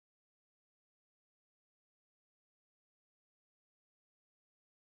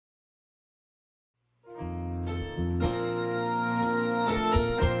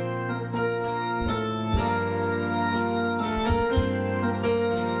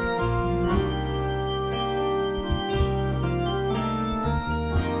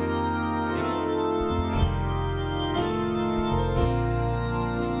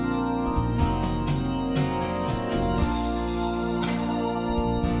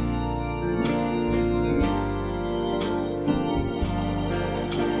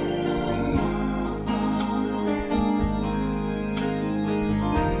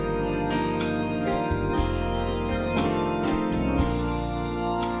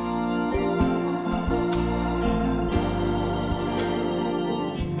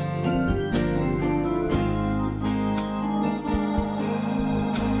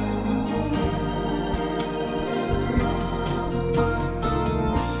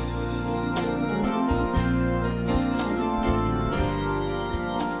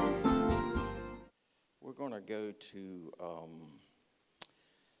Go to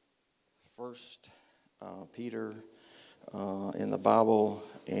First Peter in the Bible,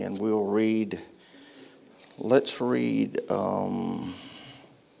 and we'll read. Let's read.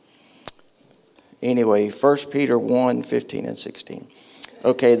 Anyway, 1 Peter 1, 15 and 16.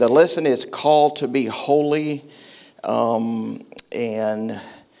 Okay, the lesson is called to be holy, and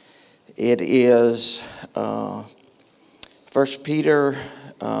it is 1 Peter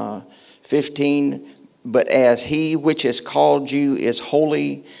 15. But as he which has called you is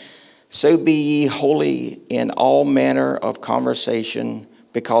holy, so be ye holy in all manner of conversation,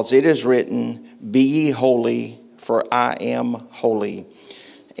 because it is written, be ye holy, for I am holy.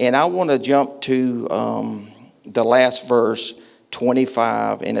 And I want to jump to the last verse,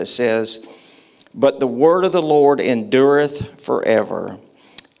 25, and it says, but the word of the Lord endureth forever.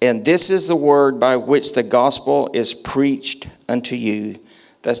 And this is the word by which the gospel is preached unto you.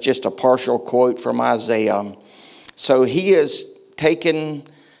 That's just a partial quote from Isaiah. So he is taken,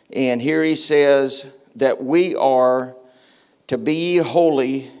 and here he says that we are to be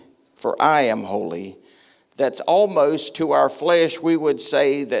holy, for I am holy. That's almost, to our flesh, we would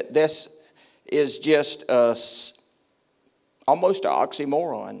say that this is just almost an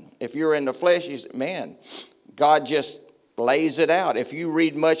oxymoron. If you're in the flesh, you say, man, God just lays it out. If you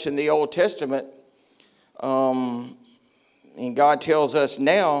read much in the Old Testament, and God tells us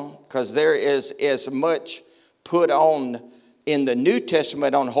now, because there is as much put on in the New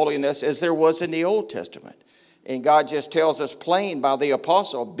Testament on holiness as there was in the Old Testament. And God just tells us plain by the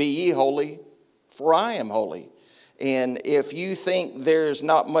apostle, be ye holy, for I am holy. And if you think there's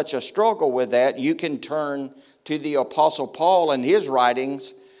not much a struggle with that, you can turn to the apostle Paul and his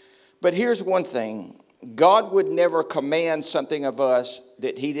writings. But here's one thing. God would never command something of us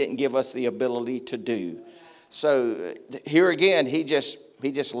that he didn't give us the ability to do. So here again, he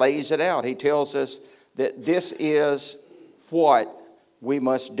just lays it out. He tells us that this is what we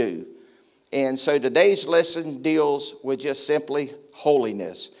must do. And so today's lesson deals with just simply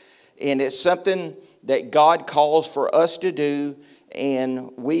holiness. And it's something that God calls for us to do,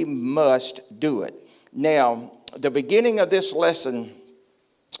 and we must do it. Now, the beginning of this lesson,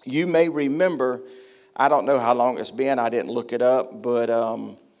 you may remember, I don't know how long it's been, I didn't look it up, but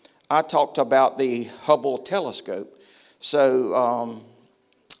I talked about the Hubble telescope. So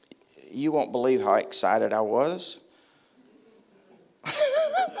you won't believe how excited I was.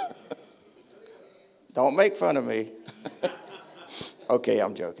 Don't make fun of me. Okay,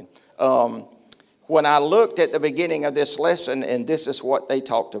 I'm joking. When I looked at the beginning of this lesson, and this is what they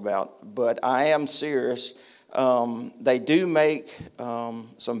talked about, but I am serious, they do make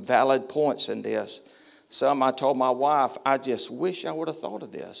some valid points in this. Some, I told my wife, I just wish I would have thought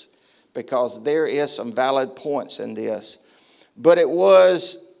of this, because there is some valid points in this. But it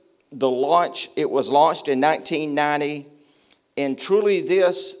was the launch. It was launched in 1990, and truly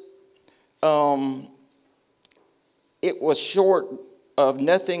this, it was short of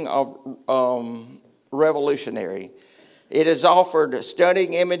nothing of revolutionary. It has offered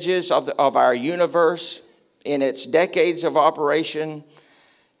stunning images of our universe in its decades of operation.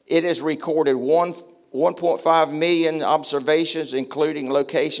 It has recorded 1.5 million observations, including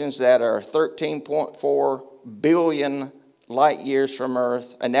locations that are 13.4 billion light years from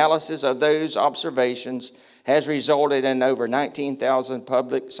Earth. Analysis of those observations has resulted in over 19,000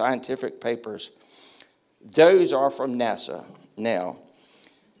 public scientific papers. Those are from NASA. Now,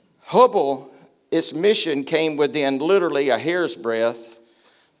 Hubble, its mission came within literally a hair's breadth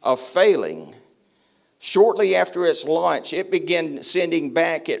of failing. Shortly after its launch, it began sending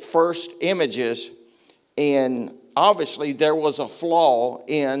back its first images, and obviously there was a flaw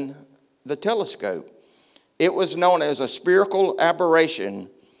in the telescope. It was known as a spherical aberration,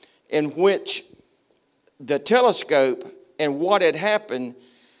 in which the telescope, and what had happened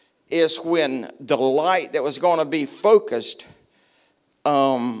is when the light that was going to be focused,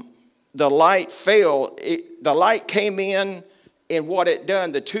 the light fell. The light came in, and what it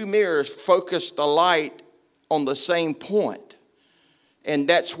done, the two mirrors focused the light on the same point. And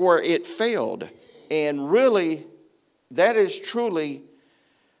that's where it failed. And really, that is truly,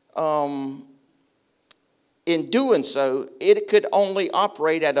 in doing so, it could only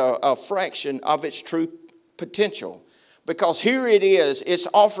operate at a fraction of its true potential. Because here it is, it's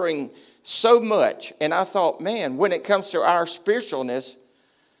offering so much. And I thought, man, when it comes to our spiritualness,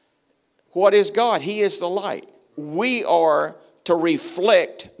 what is God? He is the light. We are to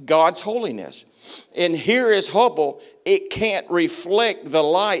reflect God's holiness. And here is Hubble. It can't reflect the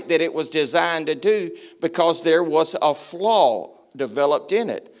light that it was designed to do because there was a flaw developed in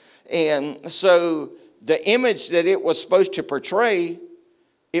it. And so the image that it was supposed to portray,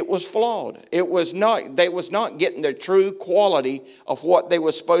 it was flawed. They was not getting the true quality of what they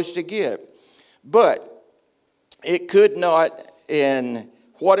were supposed to get. But it could not, in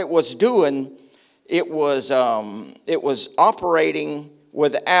what it was doing, it was operating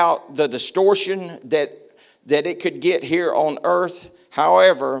without the distortion that it could get here on earth.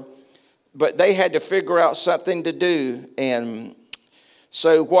 However, but they had to figure out something to do. And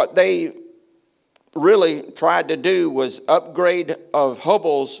so what they really tried to do was upgrade of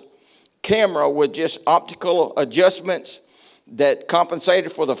Hubble's camera with just optical adjustments that compensated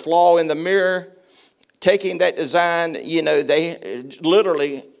for the flaw in the mirror. Taking that design, they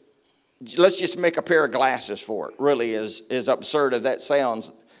literally, let's just make a pair of glasses for it. Really, as absurd as that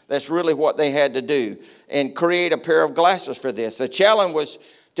sounds, that's really what they had to do, and create a pair of glasses for this. The challenge was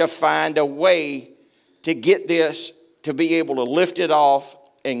to find a way to get this, to be able to lift it off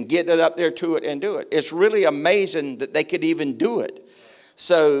and get it up there to it and do it. It's really amazing that they could even do it.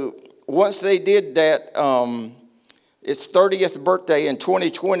 So once they did that, its 30th birthday in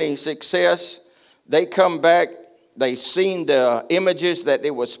 2020, success, they come back, they seen the images that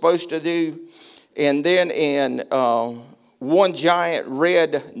it was supposed to do, and then in one giant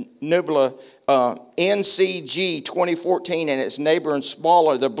red nebula, NCG 2014, and its neighbor and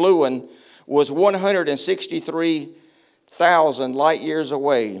smaller, the blue one, was 163,000 light years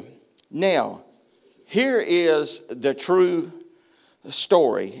away. Now, here is the true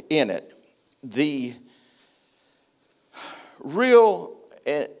story in it. The real,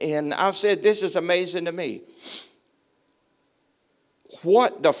 and I've said this is amazing to me.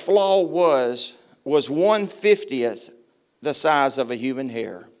 What the flaw was 1/50th the size of a human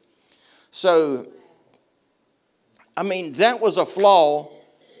hair. So, I mean, that was a flaw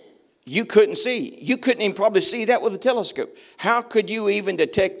you couldn't see. You couldn't even probably see that with a telescope. How could you even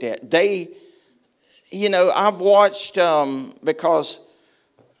detect that? I've watched, because,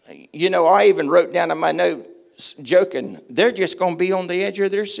 I even wrote down in my notes, joking, they're just going to be on the edge of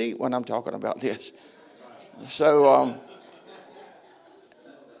their seat when I'm talking about this. So,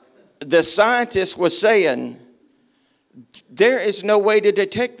 the scientist was saying, there is no way to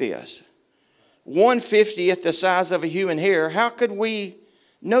detect this. 1/50th the size of a human hair. How could we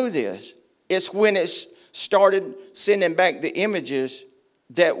know this? It's when it started sending back the images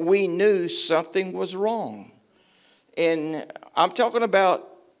that we knew something was wrong. And I'm talking about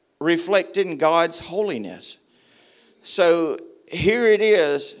reflecting God's holiness. So here it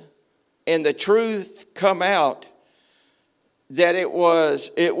is, and the truth come out that it was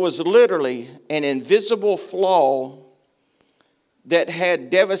literally an invisible flaw that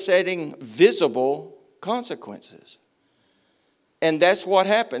had devastating visible consequences. And that's what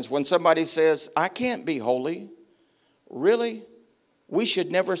happens when somebody says, I can't be holy. Really? We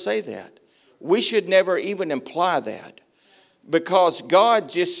should never say that. We should never even imply that. Because God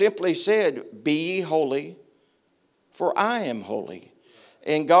just simply said, be ye holy, for I am holy.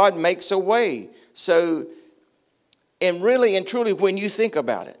 And God makes a way. So, and really and truly, when you think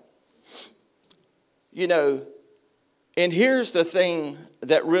about it, and here's the thing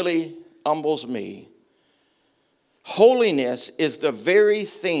that really humbles me. Holiness is the very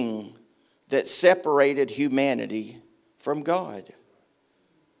thing that separated humanity from God.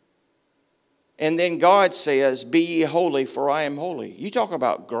 And then God says, be ye holy, for I am holy. You talk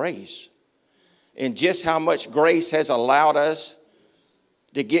about grace. And just how much grace has allowed us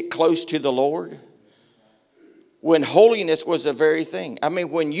to get close to the Lord. When holiness was the very thing. I mean,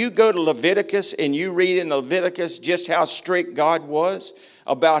 when you go to Leviticus and you read in Leviticus just how strict God was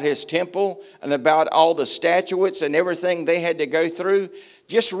about his temple and about all the statutes and everything they had to go through,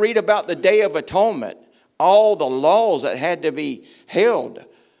 just read about the Day of Atonement, all the laws that had to be held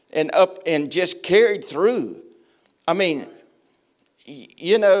and up and just carried through. I mean,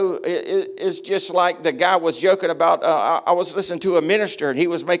 you know, it's just like the guy was joking about, I was listening to a minister and he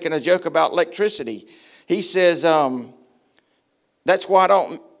was making a joke about electricity. He says, that's why I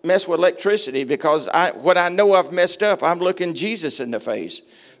don't mess with electricity, because when I know I've messed up, I'm looking Jesus in the face,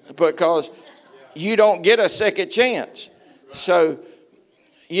 because you don't get a second chance. So,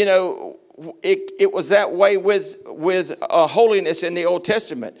 you know, it was that way with holiness in the Old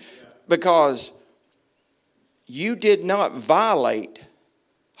Testament, because you did not violate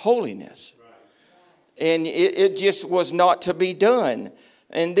holiness. And it just was not to be done.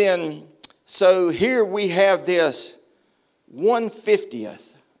 And then, so here we have this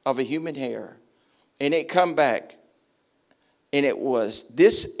 1/50th of a human hair. And it come back. And it was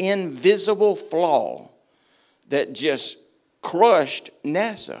this invisible flaw that just crushed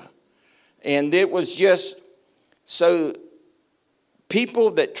NASA. And it was just, so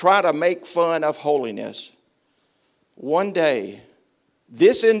people that try to make fun of holiness, one day,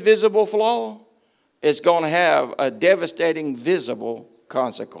 this invisible flaw is going to have a devastating visible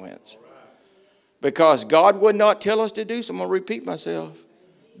consequence. Because God would not tell us to do, so I'm going to repeat myself,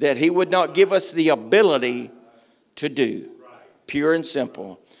 that he would not give us the ability to do. Pure and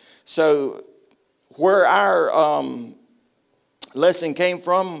simple. So where our lesson came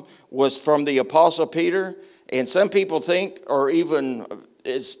from was from the Apostle Peter. And some people think, or even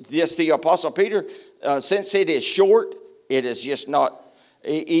it's just the Apostle Peter, since it is short, it is just not.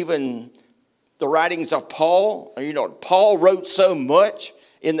 Even the writings of Paul, you know, Paul wrote so much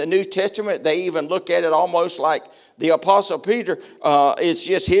in the New Testament, they even look at it almost like the Apostle Peter, it's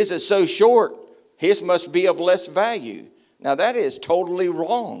just his is so short, his must be of less value. Now that is totally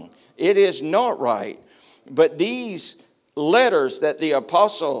wrong. It is not right. But these letters that the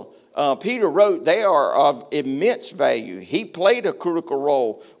Apostle Peter wrote, they are of immense value. He played a critical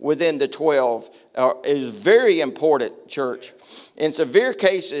role within the 12. It is very important, church. In severe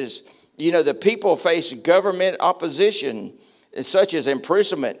cases, you know, the people face government opposition, such as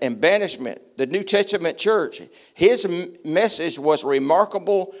imprisonment and banishment. The New Testament church, his message was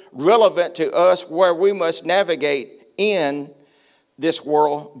remarkable, relevant to us, where we must navigate in this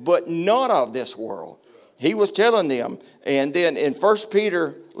world, but not of this world. He was telling them. And then in 1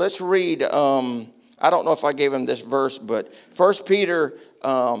 Peter, let's read, I don't know if I gave him this verse, but 1 Peter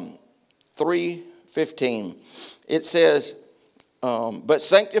 3:15. It says, but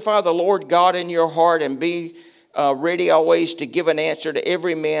sanctify the Lord God in your heart, and be ready always to give an answer to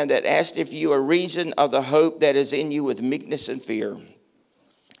every man that asketh you a reason of the hope that is in you with meekness and fear.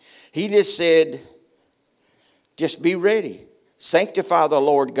 He just said, just be ready. Sanctify the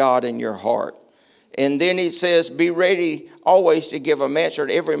Lord God in your heart. And then he says, be ready always to give an answer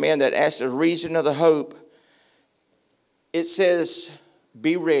to every man that asks a reason of the hope. It says,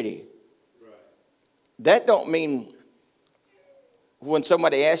 be ready. Right. That don't mean when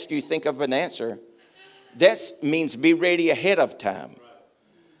somebody asks you, think of an answer. That means be ready ahead of time. Right.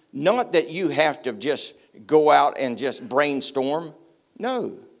 Not that you have to just go out and just brainstorm.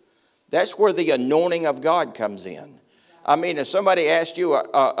 No. That's where the anointing of God comes in. I mean, if somebody asked you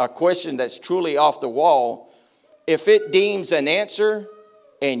a question that's truly off the wall, if it deems an answer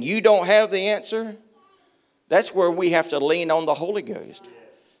and you don't have the answer, that's where we have to lean on the Holy Ghost.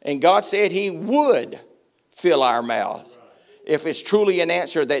 And God said he would fill our mouth. If it's truly an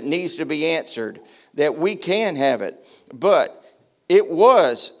answer that needs to be answered, that we can have it. But it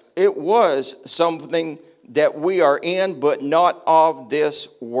was something that we are in, but not of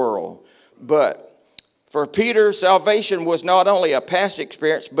this world. But for Peter, salvation was not only a past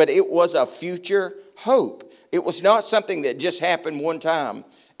experience, but it was a future hope. It was not something that just happened one time.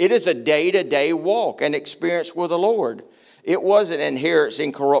 It is a day-to-day walk and experience with the Lord. It was an inheritance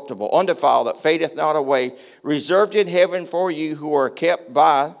incorruptible, undefiled, that fadeth not away, reserved in heaven for you who are kept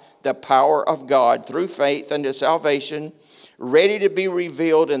by the power of God through faith unto salvation, ready to be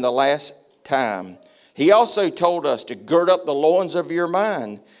revealed in the last time. He also told us to gird up the loins of your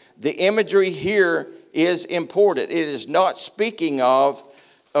mind. The imagery here is important. It is not speaking of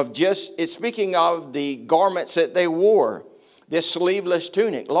it's speaking of the garments that they wore, this sleeveless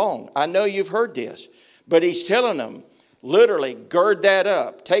tunic, long. I know you've heard this, but he's telling them, literally, gird that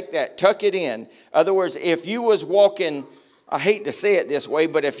up, take that, tuck it in. In other words, if you was walking, I hate to say it this way,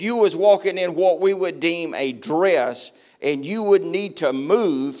 but if you was walking in what we would deem a dress and you would need to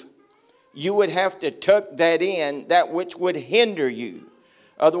move, you would have to tuck that in, that which would hinder you.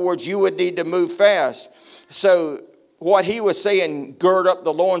 In other words, you would need to move fast. So what he was saying, gird up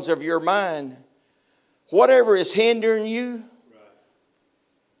the loins of your mind. Whatever is hindering you,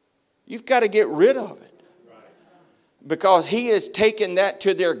 you've got to get rid of it. Because he has taken that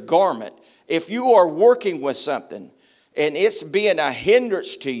to their garment. If you are working with something, and it's being a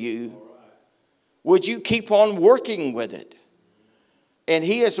hindrance to you, would you keep on working with it? And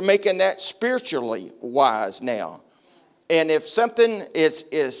he is making that spiritually wise now. And if something is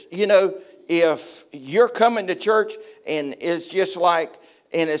if you're coming to church and it's just like,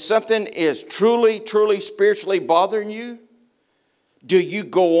 and if something is truly, truly spiritually bothering you, do you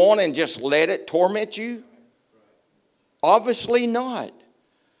go on and just let it torment you? Obviously not.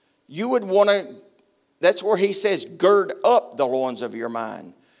 You would want to, that's where he says, gird up the loins of your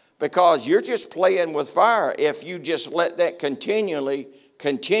mind. Because you're just playing with fire if you just let that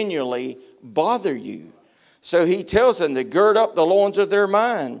continually bother you. So he tells them to gird up the loins of their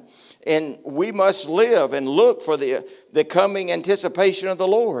mind. And we must live and look for the coming anticipation of the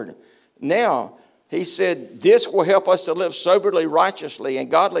Lord. Now, he said, this will help us to live soberly, righteously,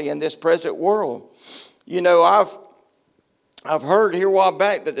 and godly in this present world. You know, I've heard here a while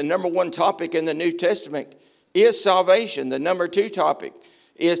back that the number one topic in the New Testament is salvation. The number two topic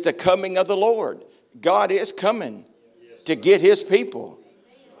is the coming of the Lord. God is coming to get his people.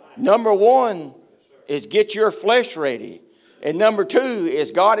 Number one is get your flesh ready. And number two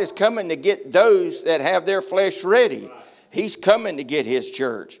is God is coming to get those that have their flesh ready. He's coming to get his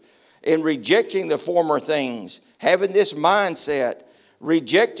church. And rejecting the former things, having this mindset,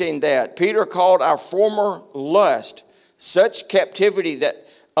 rejecting that. Peter called our former lust, such captivity, that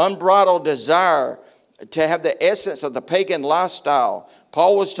unbridled desire to have the essence of the pagan lifestyle.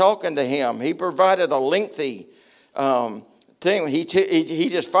 Paul was talking to him. He provided a lengthy thing. He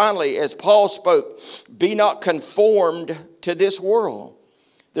just finally, as Paul spoke, be not conformed to this world.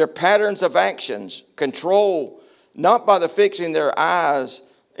 Their patterns of actions, control, not by the fixing their eyes,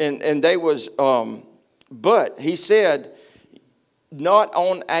 and they was, but he said, not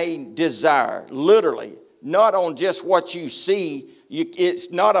on a desire, literally, not on just what you see.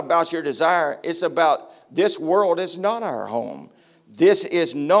 It's not about your desire. It's about this world is not our home. This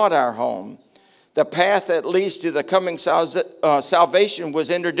is not our home. The path that leads to the coming salvation was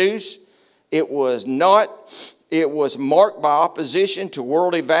introduced. It was marked by opposition to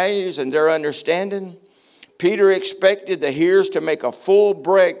worldly values and their understanding. Peter expected the hearers to make a full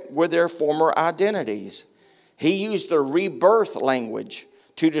break with their former identities. He used the rebirth language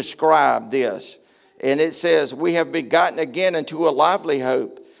to describe this. And it says, we have been begotten again into a lively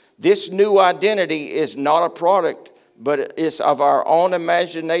hope. This new identity is not a product, but it's of our own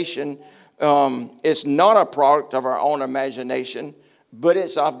imagination. It's not a product of our own imagination, but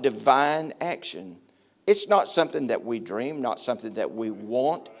it's of divine action. It's not something that we dream, not something that we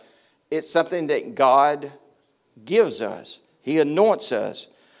want. It's something that God gives us. He anoints us.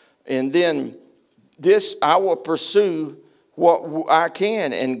 And then this, I will pursue what I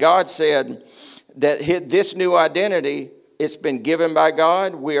can. And God said that this new identity, it's been given by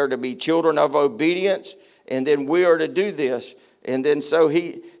God. We are to be children of obedience. And then we are to do this. And then so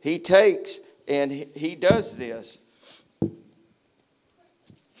he takes and he does this.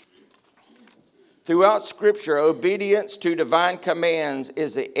 Throughout Scripture, obedience to divine commands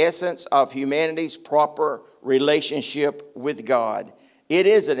is the essence of humanity's proper relationship with God. It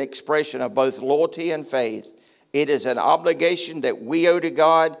is an expression of both loyalty and faith. It is an obligation that we owe to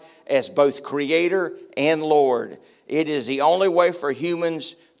God as both Creator and Lord. It is the only way for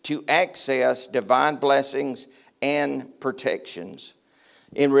humans to access divine blessings and protections.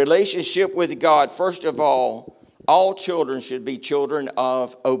 In relationship with God, first of all children should be children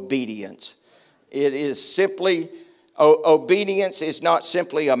of obedience. It is simply, obedience is not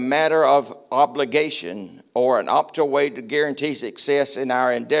simply a matter of obligation or an optimal way to guarantee success in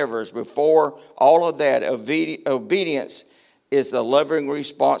our endeavors. Before all of that, obedience is the loving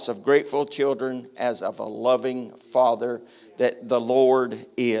response of grateful children as of a loving Father that the Lord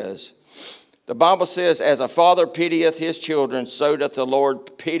is. The Bible says, as a father pitieth his children, so doth the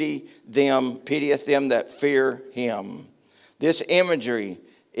Lord pitieth them that fear him. This imagery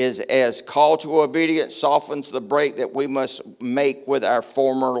is as call to obedience softens the break that we must make with our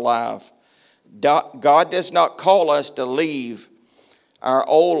former life. God does not call us to leave our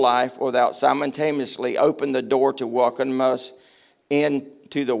old life without simultaneously open the door to welcome us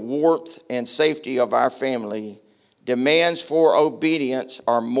into the warmth and safety of our family. Demands for obedience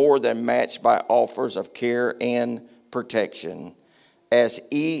are more than matched by offers of care and protection. As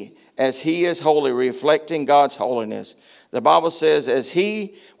he is holy, reflecting God's holiness. The Bible says, as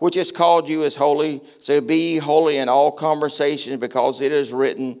he which has called you is holy, so be ye holy in all conversations, because it is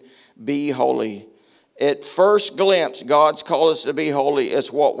written, be holy. At first glimpse, God's called us to be holy.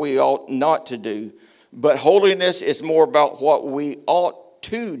 It's what we ought not to do. But holiness is more about what we ought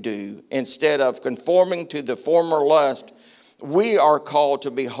to do. Instead of conforming to the former lust, we are called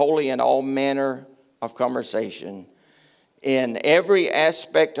to be holy in all manner of conversation. in every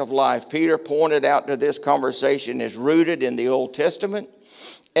aspect of life. Peter pointed out that this conversation is rooted in the Old Testament,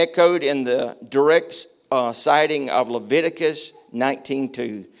 echoed in the direct citing of Leviticus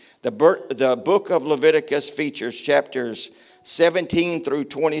 19:2. The book of Leviticus features chapters 17 through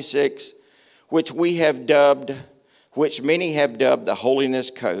 26, which many have dubbed the Holiness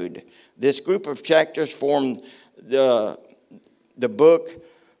Code. This group of chapters form the book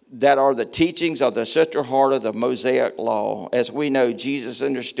that are the teachings of the central heart of the Mosaic law. As we know, Jesus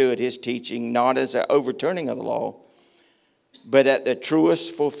understood his teaching not as an overturning of the law, but at the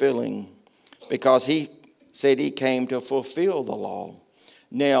truest fulfilling, because he said he came to fulfill the law.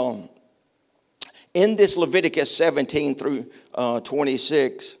 Now, in this Leviticus 17 through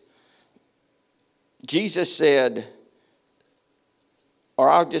 26, Jesus said, or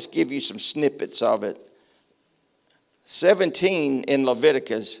I'll just give you some snippets of it. 17 in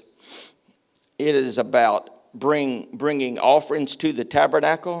Leviticus, it is about bringing offerings to the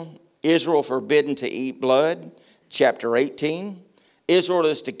tabernacle. Israel forbidden to eat blood. Chapter 18, Israel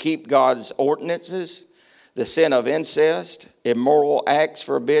is to keep God's ordinances. The sin of incest, immoral acts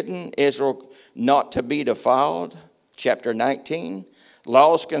forbidden. Israel not to be defiled. Chapter 19,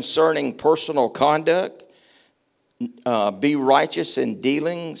 laws concerning personal conduct. Be righteous in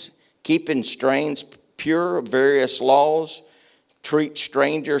dealings. Keeping strains pure, various laws. Treat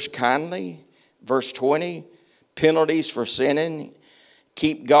strangers kindly. Verse 20, penalties for sinning.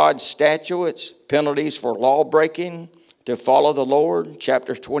 Keep God's statutes. Penalties for law breaking. To follow the Lord.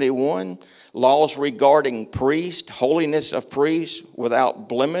 Chapter 21, laws regarding priest. Holiness of priests without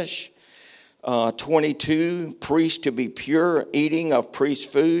blemish. 22, priest to be pure. Eating of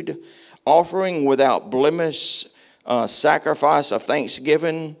priest food. Offering without blemish. Sacrifice of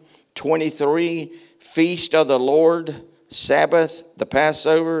thanksgiving. 23, feast of the Lord, Sabbath, the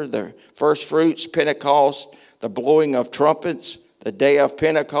Passover, the first fruits, Pentecost, the blowing of trumpets, the day of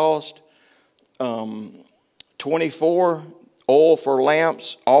Pentecost. 24, oil for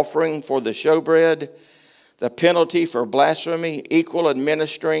lamps, offering for the showbread, the penalty for blasphemy, equal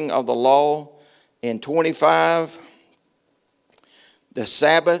administering of the law. In 25, the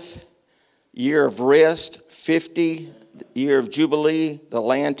Sabbath, year of rest. 50, year of Jubilee, the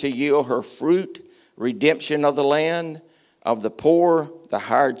land to yield her fruit, redemption of the land, of the poor, the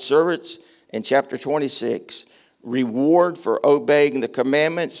hired servants. In chapter 26, reward for obeying the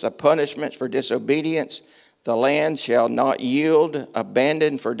commandments, the punishments for disobedience. The land shall not yield,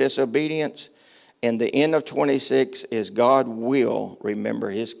 abandoned for disobedience. And the end of 26 is God will remember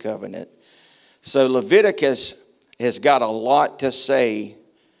his covenant. So Leviticus has got a lot to say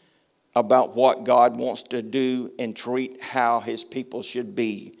about what God wants to do and treat how his people should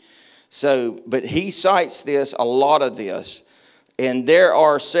be. So, but he cites this, a lot of this, and there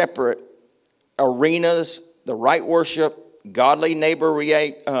are separate arenas: the right worship, godly neighbor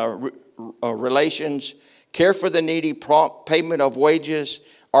relations, care for the needy, prompt payment of wages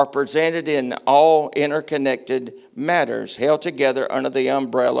are presented in all interconnected matters held together under the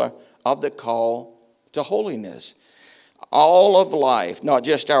umbrella of the call to holiness. All of life, not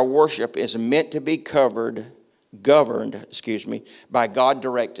just our worship, is meant to be governed, by God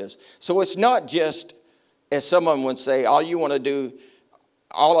directives. So it's not just, as someone would say, all you want to do,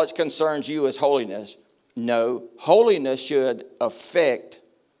 all that concerns you is holiness. No, holiness should affect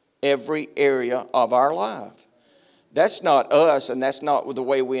every area of our life. That's not us, and that's not the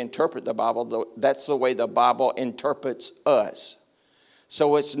way we interpret the Bible. That's the way the Bible interprets us.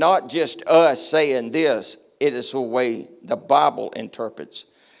 So it's not just us saying this. It is the way the Bible interprets.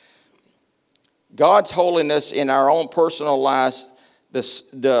 God's holiness in our own personal lives,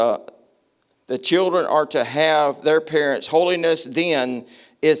 the children are to have their parents' holiness. Then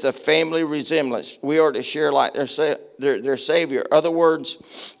is a family resemblance. We are to share like their Savior. In other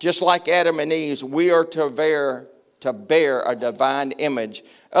words, just like Adam and Eve, we are to bear a divine image. In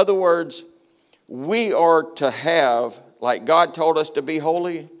other words, we are to have, like God told us to be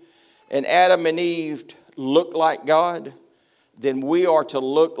holy, and Adam and Eve look like God, then we are to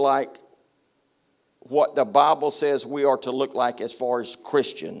look like what the Bible says we are to look like as far as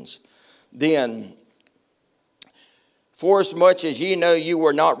Christians. Then, for as much as ye know you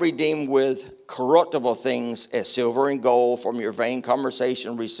were not redeemed with corruptible things as silver and gold from your vain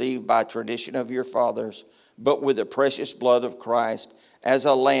conversation received by tradition of your fathers, but with the precious blood of Christ as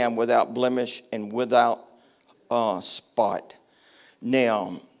a lamb without blemish and without spot.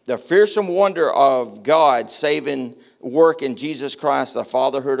 Now, the fearsome wonder of God's saving work in Jesus Christ, the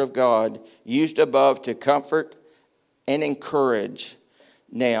fatherhood of God, used above to comfort and encourage.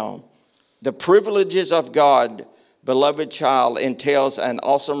 Now, the privileges of God, beloved child, entails an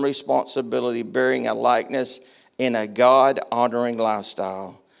awesome responsibility, bearing a likeness in a God-honoring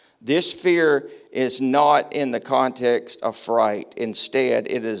lifestyle. This fear is not in the context of fright. Instead,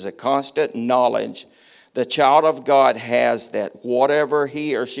 it is a constant knowledge the child of God has that whatever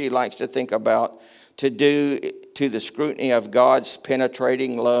he or she likes to think about, to do to the scrutiny of God's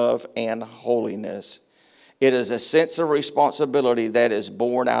penetrating love and holiness. It is a sense of responsibility that is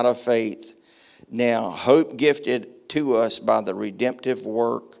born out of faith. Now, hope gifted to us by the redemptive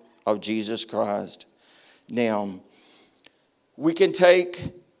work of Jesus Christ. Now, we can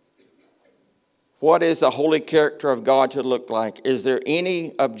take what is the holy character of God to look like. Is there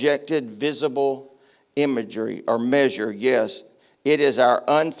any objective, visible imagery or measure? Yes, it is our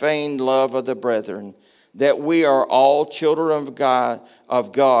unfeigned love of the brethren. That we are all children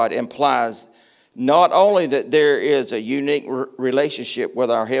of God implies not only that there is a unique relationship with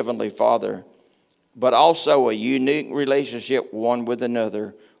our Heavenly Father, but also a unique relationship one with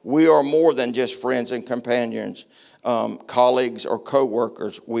another. We are more than just friends and companions, colleagues or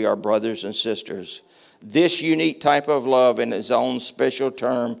co-workers. We are brothers and sisters. This unique type of love in its own special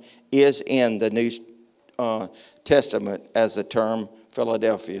term is in the New Testament as the term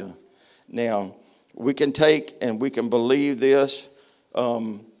Philadelphia. Now, we can take and we can believe this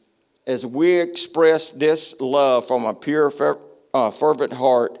as we express this love from a pure, fervent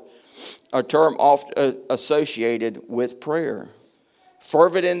heart, a term often associated with prayer.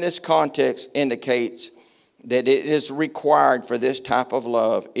 Fervent in this context indicates that it is required for this type of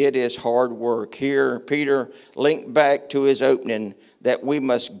love. It is hard work. Here, Peter linked back to his opening that we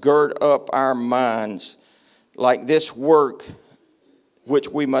must gird up our minds like this work which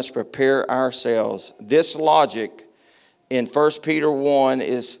we must prepare ourselves. This logic in 1 Peter 1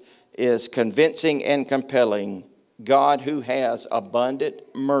 is convincing and compelling. God, who has abundant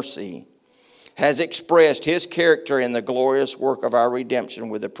mercy, has expressed his character in the glorious work of our redemption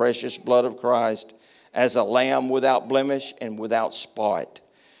with the precious blood of Christ as a lamb without blemish and without spot.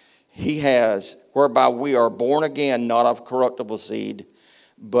 He has, whereby we are born again, not of corruptible seed,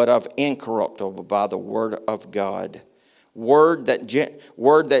 but of incorruptible by the word of God. Word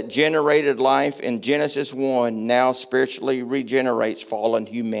that generated life in Genesis 1 now spiritually regenerates fallen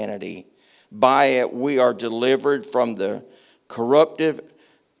humanity. By it we are delivered from the corrupted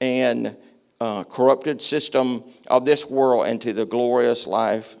system of this world into the glorious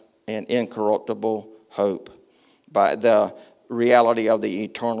life and incorruptible hope by the reality of the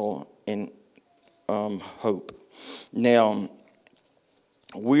eternal hope. Now,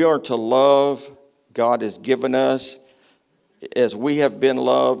 we are to love. God has given us, as we have been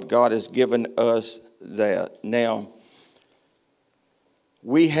loved, God has given us that. Now,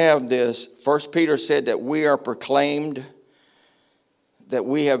 we have this. 1 Peter said that we are proclaimed, that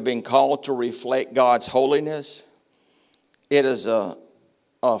we have been called to reflect God's holiness. It is a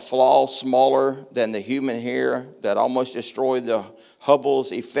flaw smaller than the human hair that almost destroyed the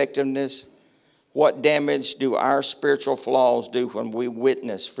Hubble's effectiveness. What damage do our spiritual flaws do when we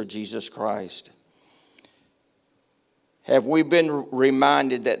witness for Jesus Christ? Have we been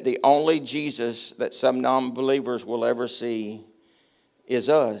reminded that the only Jesus that some non-believers will ever see is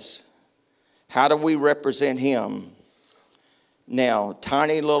us? How do we represent him? Now,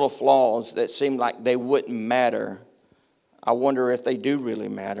 tiny little flaws that seem like they wouldn't matter, I wonder if they do really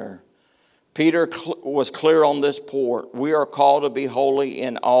matter. Peter was clear on this point. We are called to be holy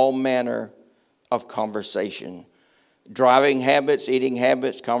in all manner of conversation. Driving habits, eating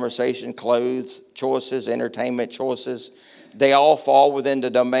habits, conversation, clothes choices, entertainment choices, they all fall within the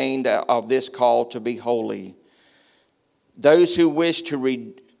domain of this call to be holy. Those who wish to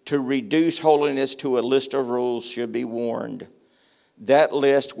reduce holiness to a list of rules should be warned. That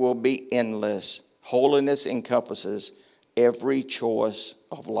list will be endless. Holiness encompasses every choice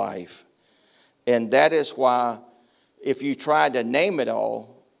of life. And that is why if you tried to name it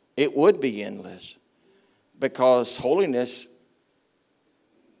all, it would be endless. Because holiness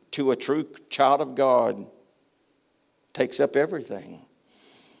to a true child of God takes up everything.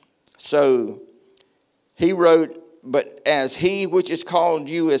 So he wrote, but as he which is called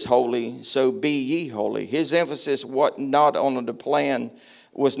you is holy, so be ye holy. His emphasis was not on the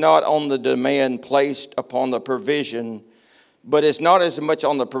demand placed upon the provision, but it's not as much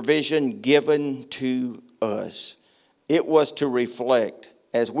on the provision given to us. It was to reflect.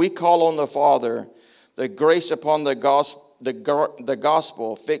 As we call on the Father, the grace upon the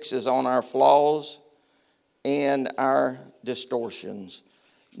gospel fixes on our flaws and our distortions.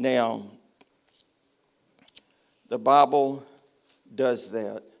 Now, the Bible does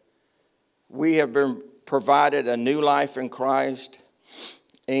that. We have been provided a new life in Christ,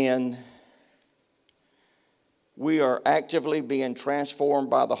 and We are actively being transformed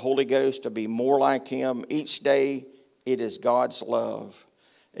by the Holy Ghost to be more like Him. Each day it is God's love.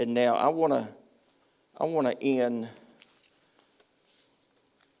 And now I want to end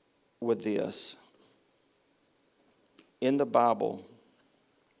with this. In the Bible,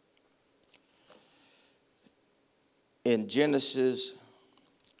 in Genesis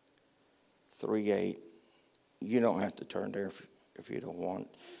 3:8, you don't have to turn there if you don't want.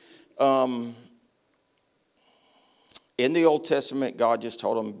 In the Old Testament, God just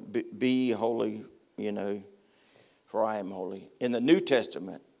told them, be holy, for I am holy. In the New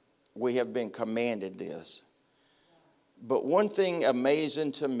Testament, we have been commanded this. But one thing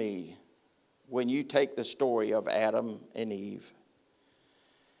amazing to me, when you take the story of Adam and Eve,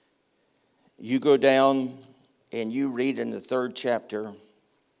 you go down and you read in the 3rd chapter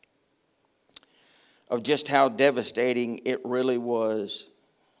of just how devastating it really was,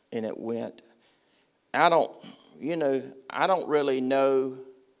 and it went. I don't really know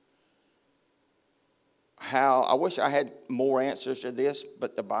how. I wish I had more answers to this,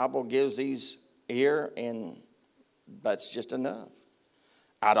 but the Bible gives these here, and that's just enough.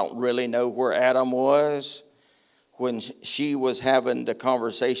 I don't really know where Adam was when she was having the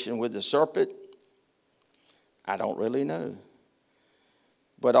conversation with the serpent. I don't really know.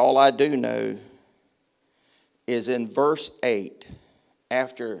 But all I do know is in verse 8,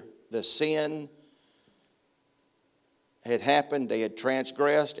 after the sin had happened, they had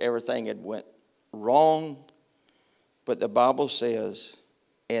transgressed, everything had went wrong. But the Bible says,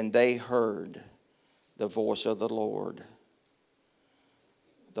 and they heard the voice of the Lord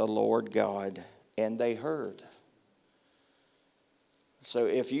God, and they heard. So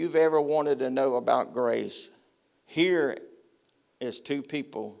if you've ever wanted to know about grace, here is two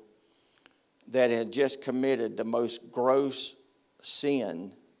people that had just committed the most gross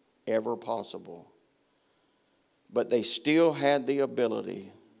sin ever possible. But they still had the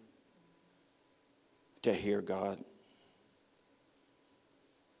ability to hear God.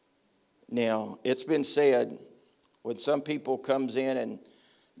 Now, it's been said, when some people comes in and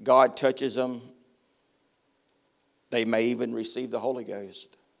God touches them, they may even receive the Holy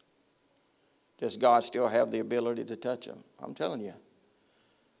Ghost. Does God still have the ability to touch them? I'm telling you,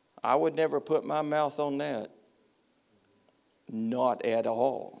 I would never put my mouth on that. Not at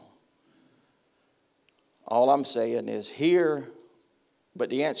all. All I'm saying is here, but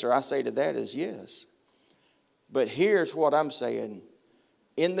the answer I say to that is yes. But here's what I'm saying.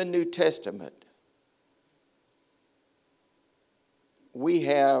 In the New Testament, we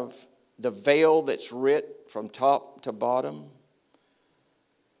have the veil that's writ from top to bottom.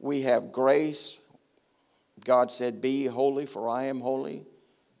 We have grace. God said, be ye holy, for I am holy.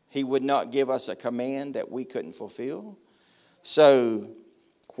 He would not give us a command that we couldn't fulfill. So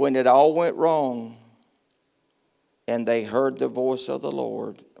when it all went wrong, and they heard the voice of the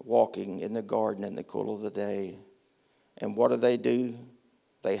Lord walking in the garden in the cool of the day, and what do?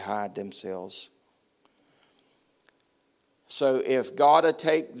 They hide themselves. So if God would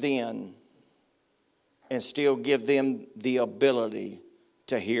take them and still give them the ability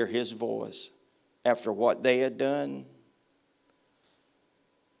to hear His voice after what they had done,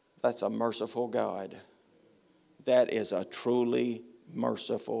 that's a merciful God. That is a truly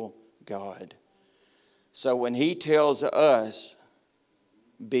merciful God. So when He tells us,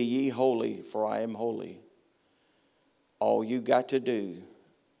 be ye holy, for I am holy, all you got to do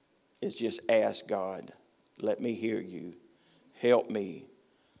is just ask God, let me hear you. Help me.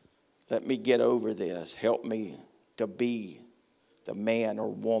 Let me get over this. Help me to be the man or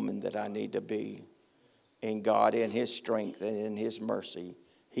woman that I need to be. And God, in His strength and in His mercy,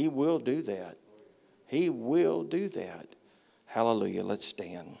 He will do that. He will do that. Hallelujah. Let's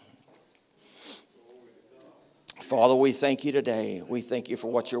stand. Father, we thank you today. We thank you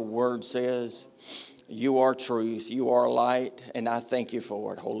for what your word says. You are truth. You are light. And I thank you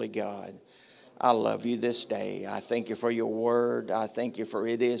for it, Holy God. I love you this day. I thank you for your word. I thank you for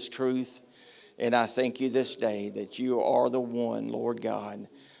it is truth. And I thank you this day that you are the one, Lord God,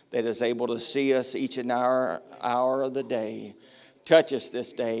 that is able to see us each and our hour of the day. Touch us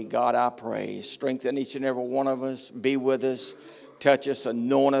this day, God, I pray. Strengthen each and every one of us. Be with us. Touch us.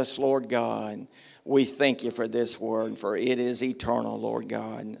 Anoint us, Lord God. We thank you for this word, for it is eternal, Lord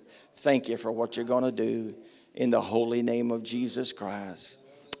God. Thank you for what you're going to do in the holy name of Jesus Christ.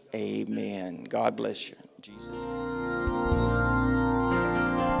 Amen. God bless you. Jesus.